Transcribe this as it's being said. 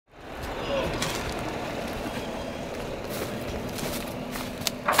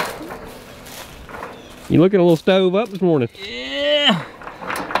You looking a little stove up this morning? Yeah.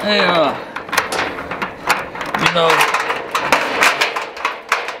 Hey, you know,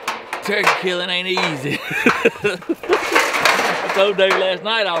 turkey killing ain't easy. I told Dave last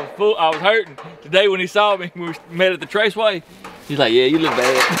night I was hurting. Today when he saw me, when we met at the Traceway, he's like, yeah, you look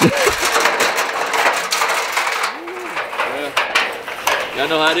bad. Yeah, y'all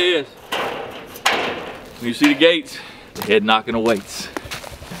know how it is. When you see the gates, the head knocking awaits.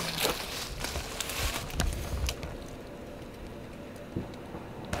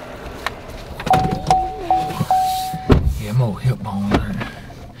 Yeah, more hip bones hurting.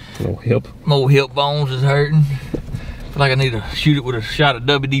 More hip bones is hurting. Feel like I need to shoot it with a shot of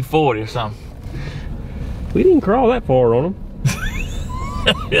WD-40 or something. We didn't crawl that far on them.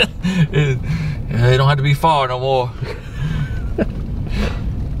 They don't have to be far no more.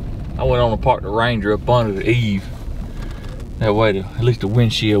 I went on to park the Ranger up under the eave. That way, at least the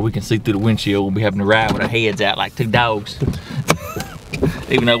windshield, we can see through the windshield. We'll be having to ride with our heads out like two dogs.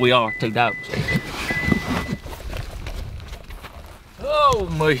 Even though we are two dogs. Oh,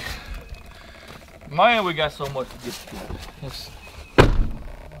 me. Man, we got so much to get together. It's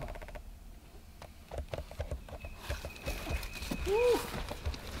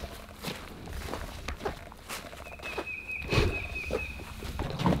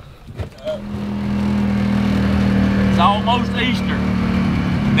almost Easter.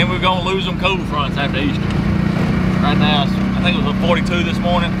 And then we're gonna lose them cold fronts after Easter. Right now, I think it was a 42 this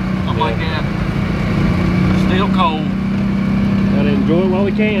morning, something like that. Still cold. Gotta enjoy it while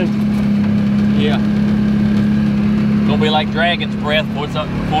we can. Yeah. Gonna be like dragon's breath before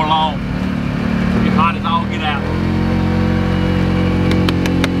long. Be hot as all get out.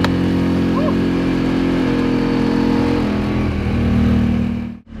 Woo.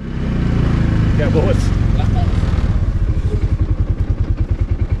 Got bullets.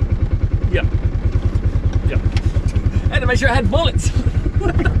 Yep. I had to make sure I had bullets. I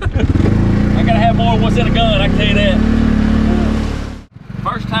gotta have more than what's in a gun, I can tell you that.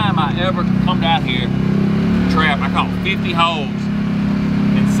 First time I ever come down here trap, I caught 50 hogs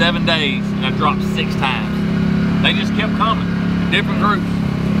in 7 days, and I dropped 6 times. They just kept coming in different groups.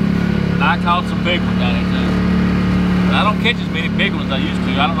 And I caught some big ones down here too. But I don't catch as many big ones as I used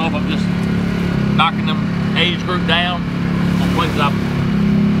to. I don't know if I'm just knocking them age group down on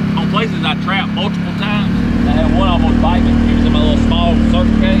places I trapped multiple times. I had one almost bite me. He was in my little small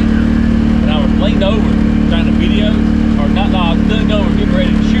circle cage, and I was leaned over trying to video, or not, no, I was leaned over getting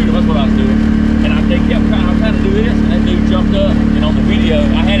ready to shoot him. That's what I was doing. And they kept trying, I was trying to do this, and that dude jumped up, and on the video,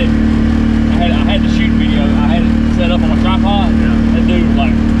 I had the shoot video, I had it set up on my tripod. Yeah. That dude was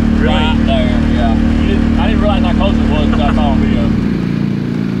like right there, yeah. I didn't realize how close it was until I saw on video.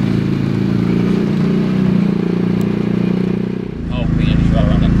 Oh, man, it's right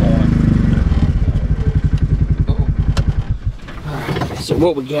around that corner. Alright, so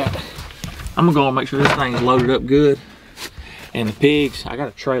what we got? I'm gonna go and make sure this thing's loaded up good. And the pigs, I got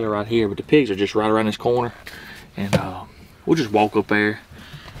a trailer right here, but the pigs are just right around this corner. And we'll just walk up there.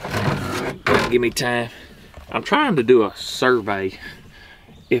 Give me time. I'm trying to do a survey,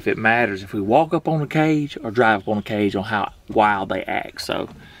 if it matters, if we walk up on the cage or drive up on the cage, on how wild they act. So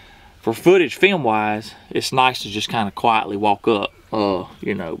for footage, film wise, it's nice to just kind of quietly walk up,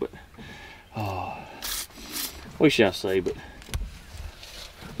 you know, but we shall see. But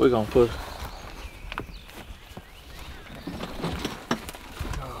we're gonna put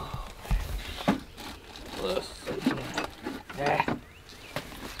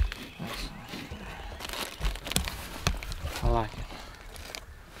I like it.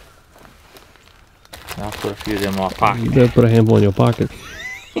 I'll put a few of them in my pocket. You better put a handful in your pocket.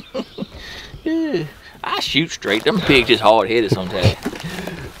 Yeah, I shoot straight. Them pigs just hard headed sometimes.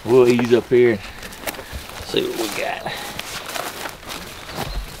 We'll ease up here and see what we got.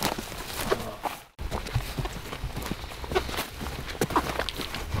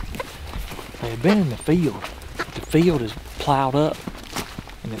 They've been in the field. The field is plowed up,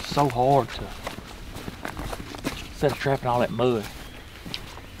 and it's so hard to, instead of trapping all that mud.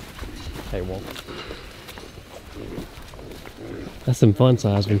 Hey, Walt. That's some fun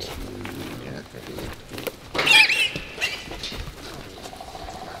sized ones.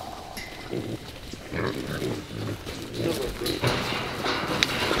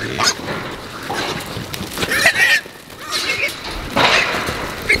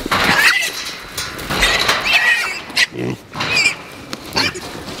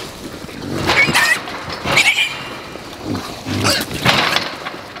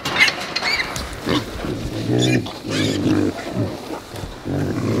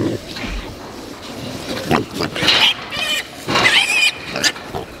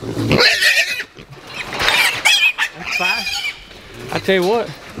 tell you what,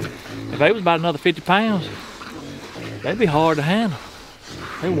 if they was about another 50 pounds, they'd be hard to handle.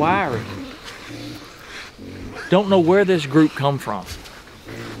 They wiry. Don't know where this group come from.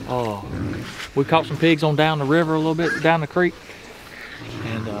 Oh, we caught some pigs on down the river a little bit, down the creek,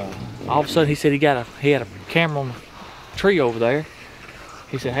 and all of a sudden he said he had a camera on the tree over there.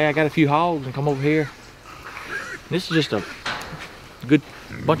 He said, "Hey, I got a few hogs and come over here." This is just a good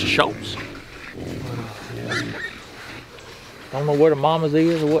bunch of shoals. Don't know where the mamas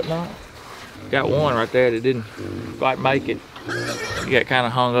is or whatnot. Got one right there that didn't quite make it. He got kind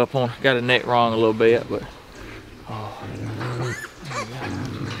of hung up on, got a neck wrong a little bit, but oh,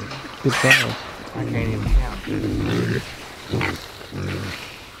 Good size. I can't even count.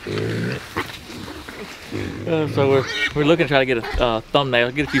 So we're looking to try to get a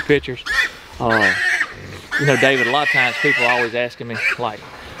thumbnail, get a few pictures. You know, David, a lot of times people are always asking me, like,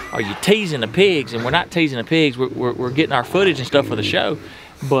 are you teasing the pigs? And we're not teasing the pigs. We're getting our footage and stuff for the show,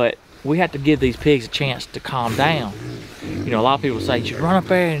 but we have to give these pigs a chance to calm down. You know, a lot of people say you should run up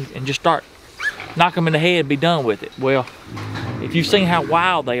there and just start knock them in the head and be done with it. Well, if you've seen how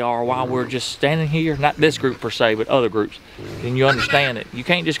wild they are while we're just standing here, not this group per se, but other groups, then you understand that you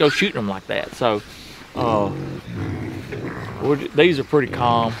can't just go shooting them like that. So these are pretty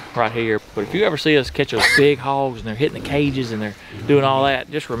calm right here. But if you ever see us catch those big hogs and they're hitting the cages and they're doing all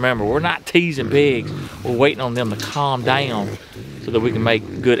that, just remember, we're not teasing pigs. We're waiting on them to calm down so that we can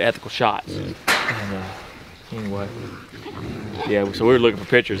make good ethical shots. And anyway, yeah, so we were looking for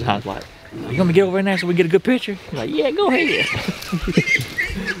pictures and I was like, "You want me to get over in there so we get a good picture?" He's like, "Yeah, go ahead." I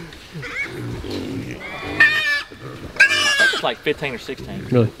think it's like 15 or 16.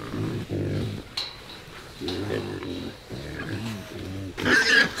 Really?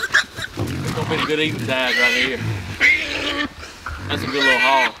 It's gonna be a good eating size right here. That's a good little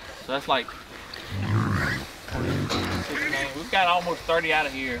haul. So that's like 16. We've got almost 30 out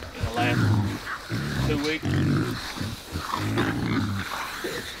of here in the last 2 weeks.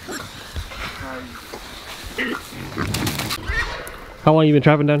 How long you been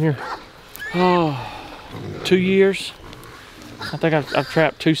trapping down here? Oh, 2 years. I think I've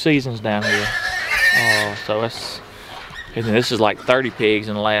trapped 2 seasons down here. So and this is like 30 pigs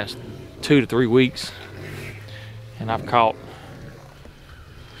in the last 2 to 3 weeks. And I've caught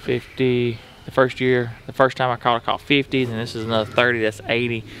 50 the first year. The first time I caught 50, and this is another 30, that's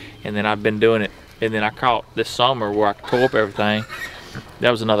 80. And then I've been doing it. And then I caught this summer where I tore up everything.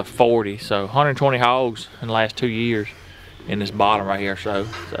 That was another 40. So 120 hogs in the last 2 years in this bottom right here. So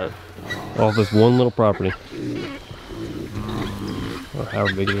Off this one little property. Or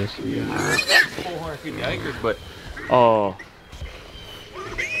however big it is. 450 acres, but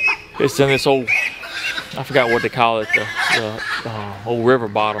it's in this old, I forgot what they call it, the old river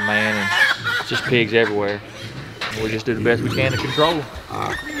bottom, man, and it's just pigs everywhere. And we just do the best we can to control them.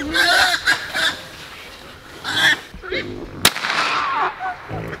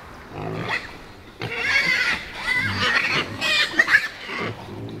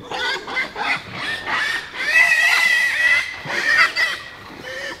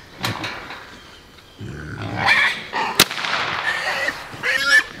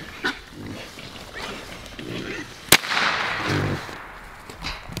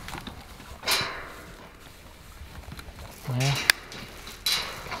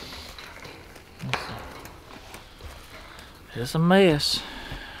 It's a mess,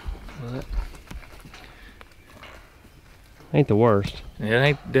 but Ain't the worst. it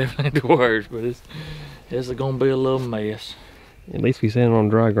ain't definitely the worst, but it's gonna be a little mess. At least we standing on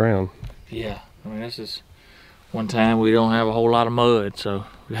dry ground. Yeah, I mean, this is one time we don't have a whole lot of mud, so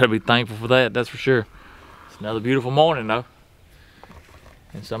we gotta be thankful for that, that's for sure. It's another beautiful morning though.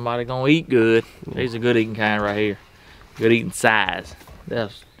 And somebody gonna eat good. These are good eating kind right here. Good eating size.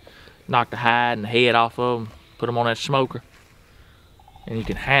 They'll knock the hide and the head off of them, put them on that smoker, and you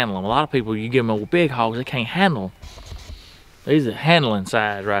can handle them. A lot of people, you give them big hogs, they can't handle them. These are handling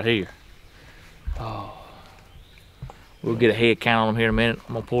size right here. Oh, we'll get a head count on them here in a minute.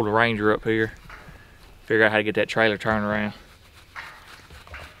 I'm gonna pull the Ranger up here, figure out how to get that trailer turned around.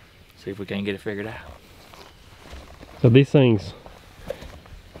 See if we can't get it figured out. So these pigs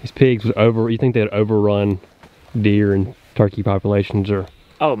would you think they'd overrun deer and turkey populations, or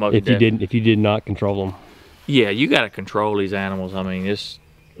Oh, most if you did not control them? Yeah, you gotta control these animals. I mean,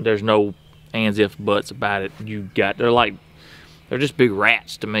 there's no ands, ifs, buts about it. They're just big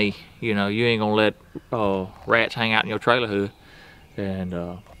rats to me. You know, you ain't gonna let rats hang out in your trailer hood. And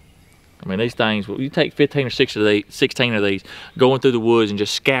I mean, these things, you take 15 or 16 of these, going through the woods and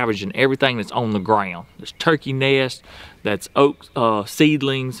just scavenging everything that's on the ground. There's turkey nests, that's oak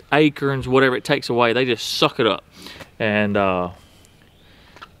seedlings, acorns, whatever it takes away, they just suck it up. And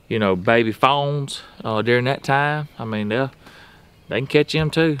you know, baby fawns during that time. I mean, they can catch them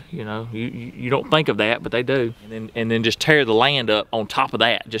too. You know, you don't think of that, but they do. And then just tear the land up on top of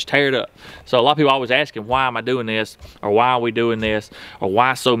that. Just tear it up. So a lot of people always asking, why am I doing this, or why are we doing this, or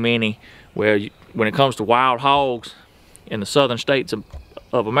why so many? Well, when it comes to wild hogs in the southern states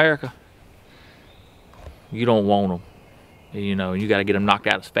of America, you don't want them. You know, you got to get them knocked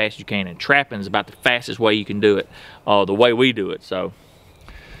out as fast as you can, and trapping is about the fastest way you can do it, the way we do it. So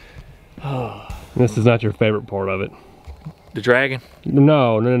This is not your favorite part of it. the dragon?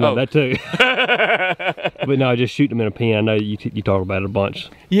 No, Oh. that too. But no, just shooting them in a pen. I know you talk about it a bunch.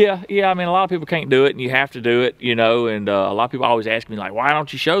 Yeah, I mean, a lot of people can't do it, and you have to do it, you know, and a lot of people always ask me, like, why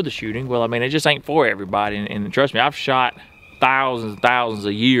don't you show the shooting? Well, I mean, it just ain't for everybody, and trust me, I've shot thousands and thousands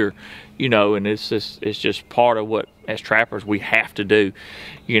a year, you know, and it's just part of what, as trappers, we have to do,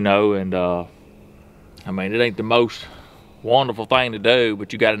 you know, and I mean, it ain't the most wonderful thing to do,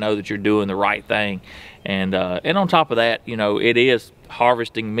 but you got to know that you're doing the right thing, and on top of that, you know, it is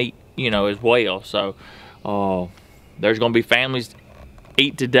harvesting meat, you know, as well. So there's going to be families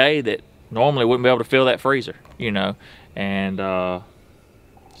eat today that normally wouldn't be able to fill that freezer, you know, and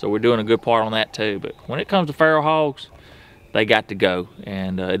so we're doing a good part on that too. But when it comes to feral hogs, they got to go,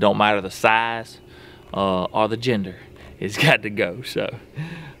 and it don't matter the size or the gender, it's got to go. So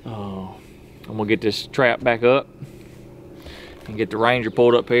I'm gonna get this trap back up and get the Ranger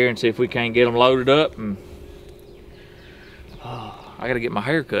pulled up here and see if we can't get them loaded up. And I gotta get my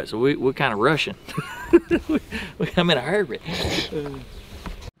hair cut, so we're kind of rushing. I'm in a hurry.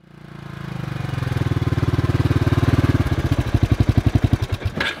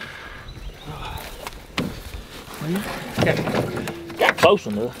 Got close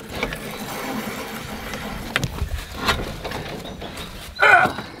enough.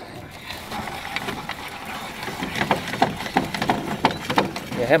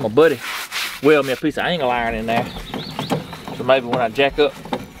 Yeah, I had my buddy weld me a piece of angle iron in there, so maybe when I jack up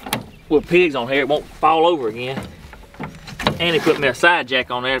with pigs on here, it won't fall over again. And he put me a side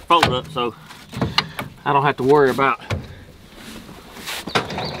jack on there to fold up, so I don't have to worry about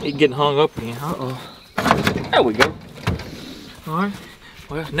it getting hung up again. There we go. All right.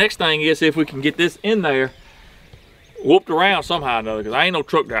 Well, next thing is see if we can get this in there, whooped around somehow or another, because I ain't no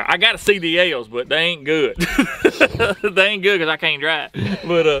truck driver. I got CDLs, but they ain't good. They ain't good because I can't drive.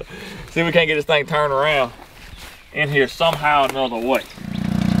 But see if we can't get this thing turned around in here somehow or another way.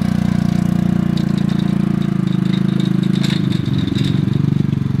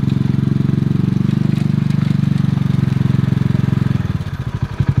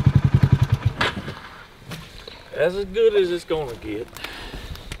 That's as good as it's gonna get.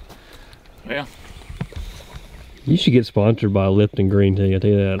 Well, You should get sponsored by Lipton Green Tea, I tell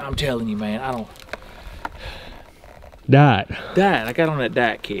you that. I'm telling you, man, I don't. Diet. I got on that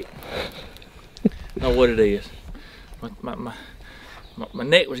diet kick. Know what it is. My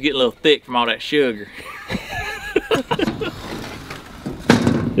neck was getting a little thick from all that sugar.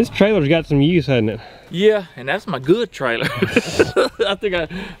 This trailer's got some use, hasn't it? Yeah, and that's my good trailer. I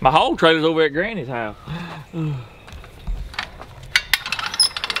think my whole trailer's over at Granny's house. I'm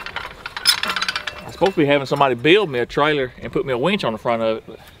supposed to be having somebody build me a trailer and put me a winch on the front of it,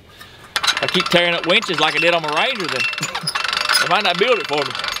 but I keep tearing up winches like I did on my Ranger, then they might not build it for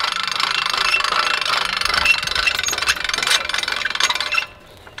me.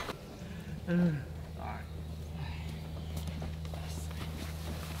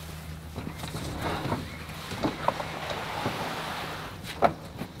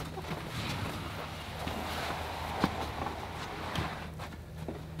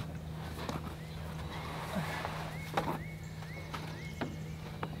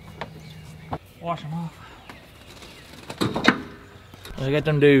 Wash them off. I got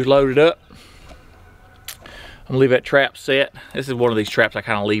them dudes loaded up. I'm gonna leave that trap set. This is one of these traps I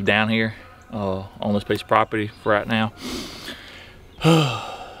kind of leave down here on this piece of property for right now.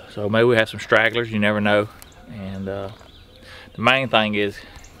 So maybe we have some stragglers, you never know. And the main thing is,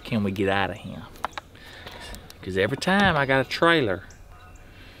 can we get out of him? Because every time I got a trailer,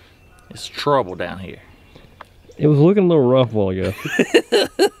 it's trouble down here. It was looking a little rough a while ago.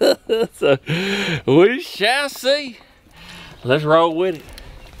 So we shall see. Let's roll with it.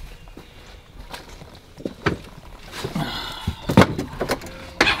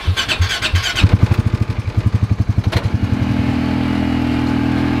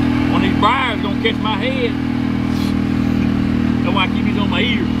 One of these briars gonna catch my head. That's why I keep these on my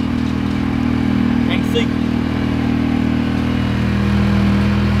ears. Can't see.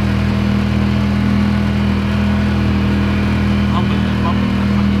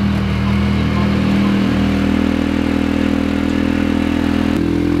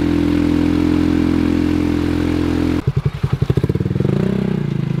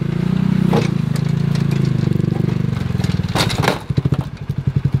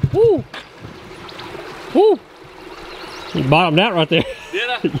 bottomed out right there. Did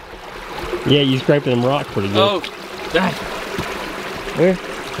I? Yeah, you scraped them rocks pretty good. Oh, dang. Where?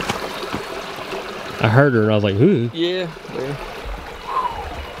 I heard her and I was like, ooh. Yeah.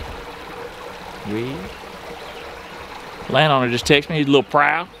 We. Landowner just texted me. He's a little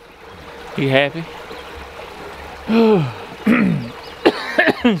proud. He happy.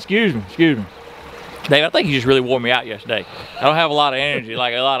 Excuse me. Dave, I think you just really wore me out yesterday. I don't have a lot of energy,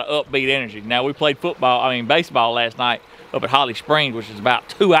 like a lot of upbeat energy. Now, we played baseball last night up at Holly Springs, which is about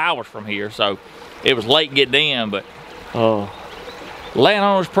 2 hours from here, so it was late getting in, but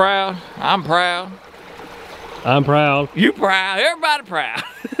landowner's proud. I'm proud. I'm proud. You proud. Everybody proud.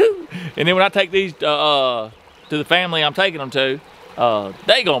 And then when I take these to the family I'm taking them to,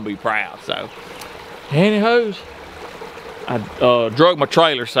 they gonna be proud. So, anyhows, I drug my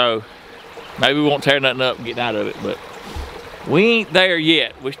trailer, so maybe we won't tear nothing up getting out of it, but we ain't there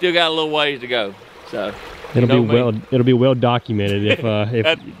yet. We still got a little ways to go. So it'll be well documented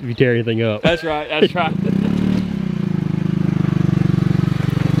if you tear anything up. That's right. That's right.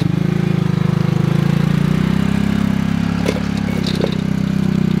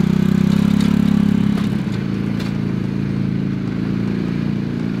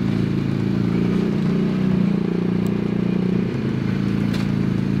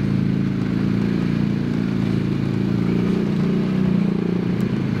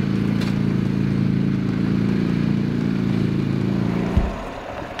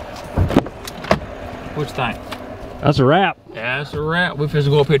 What you think? That's a wrap. Yeah, that's a wrap. We're supposed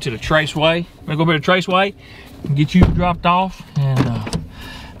to go up here to the Traceway. We're gonna go up here to Traceway and get you dropped off. And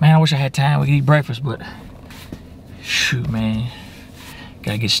man, I wish I had time. We could eat breakfast, but shoot, man,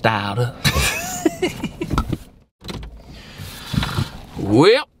 gotta get styled up.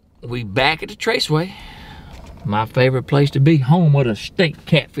 Well, we back at the Traceway. My favorite place to be, home of the steak,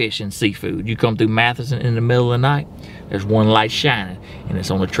 catfish, and seafood. You come through Matheson in the middle of the night, there's one light shining, and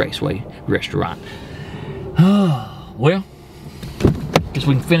it's on the Traceway restaurant. Well, guess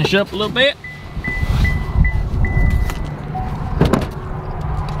we can finish up a little bit.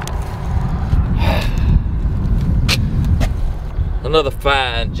 Another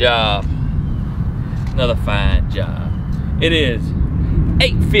fine job. Another fine job. It is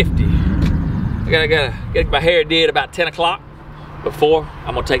 8:50. I gotta get my hair did about 10 o'clock. Before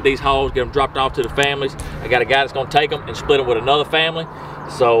I'm gonna take these hogs, get them dropped off to the families. I got a guy that's gonna take them and split them with another family.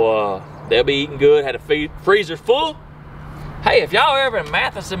 So they'll be eating good. Had a freezer full. Hey, if y'all are ever in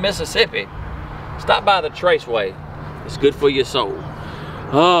Matheson, Mississippi, stop by the Traceway. It's good for your soul.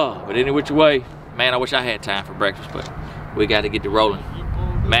 But any which way, man, I wish I had time for breakfast, but we got to get to rolling.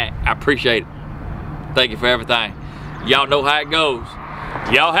 Matt, I appreciate it. Thank you for everything. Y'all know how it goes.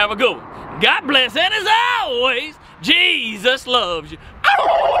 Y'all have a good one. God bless, and as always, Jesus loves you.